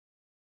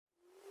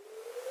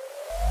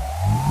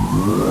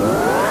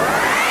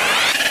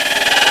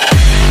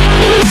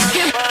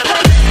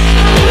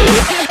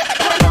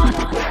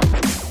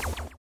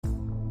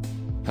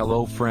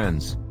Hello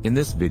friends, in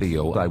this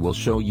video I will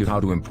show you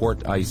how to import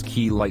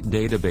Sqlite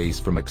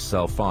database from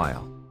Excel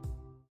file.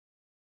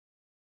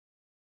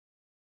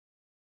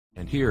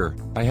 And here,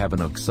 I have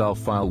an Excel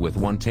file with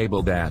one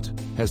table that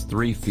has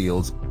 3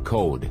 fields,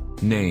 code,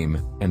 name,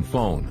 and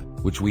phone,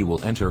 which we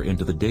will enter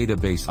into the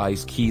database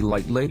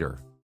Sqlite later.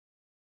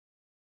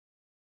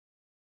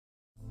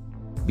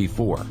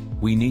 Before,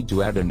 we need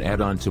to add an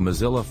add-on to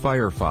Mozilla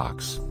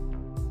Firefox.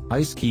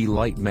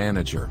 Sqlite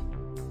Manager.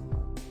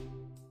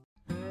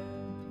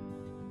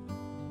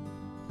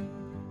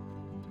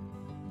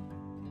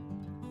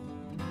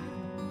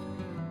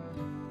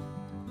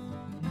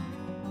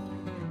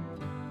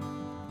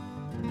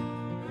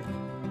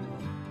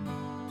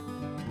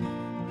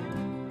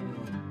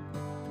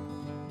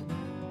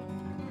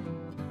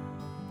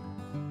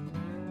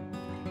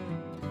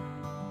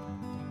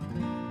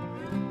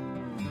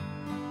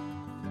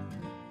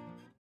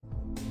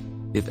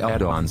 If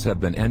add-ons have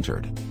been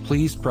entered,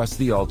 please press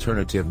the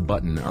alternative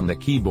button on the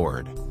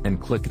keyboard, and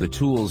click the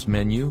Tools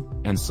menu,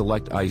 and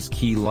select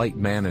Sqlite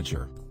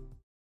Manager.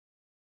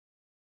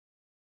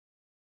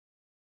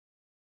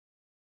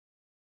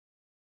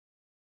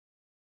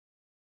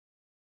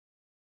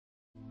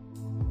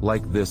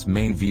 Like this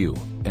main view,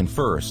 and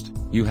first,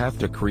 you have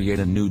to create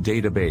a new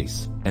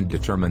database, and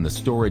determine the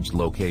storage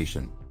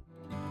location.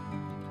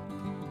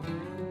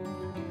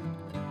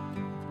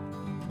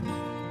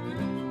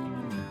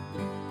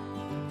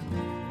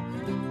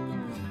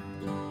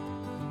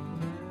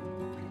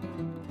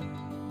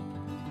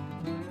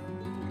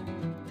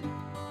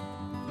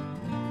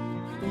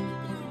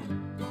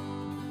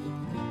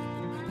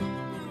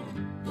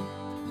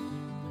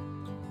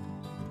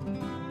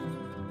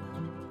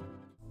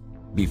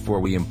 Before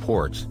we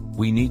import,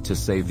 we need to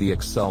save the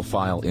Excel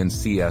file in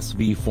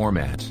CSV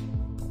format.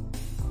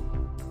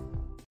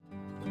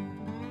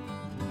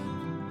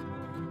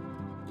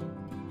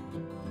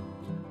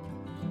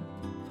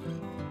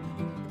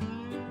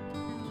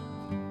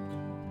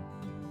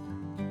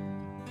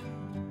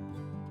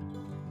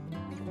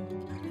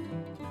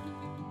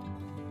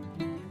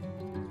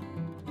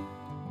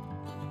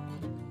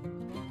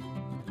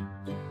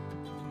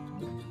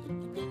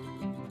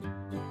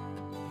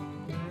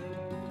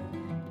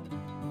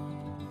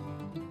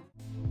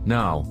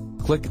 Now,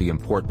 click the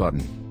Import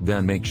button,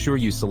 then make sure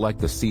you select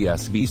the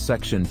CSV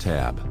section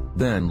tab,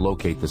 then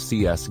locate the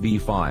CSV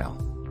file.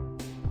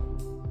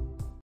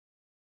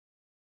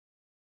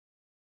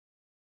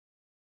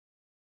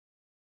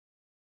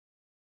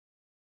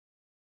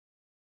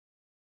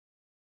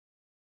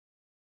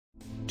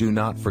 Do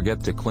not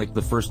forget to click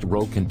the first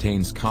row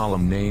contains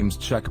column names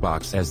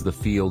checkbox as the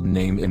field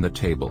name in the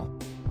table.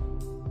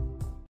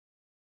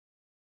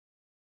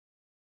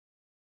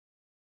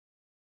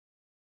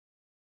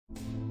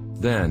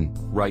 Then,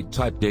 write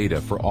type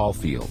data for all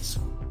fields.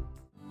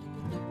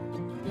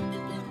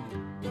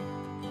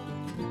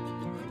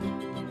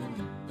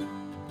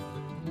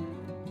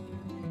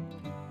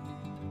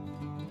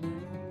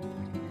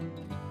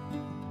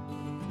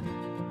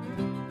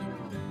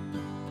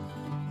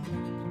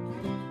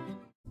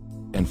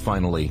 And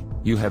finally,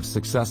 you have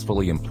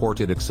successfully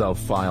imported Excel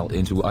file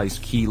into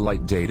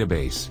Sqlite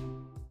database.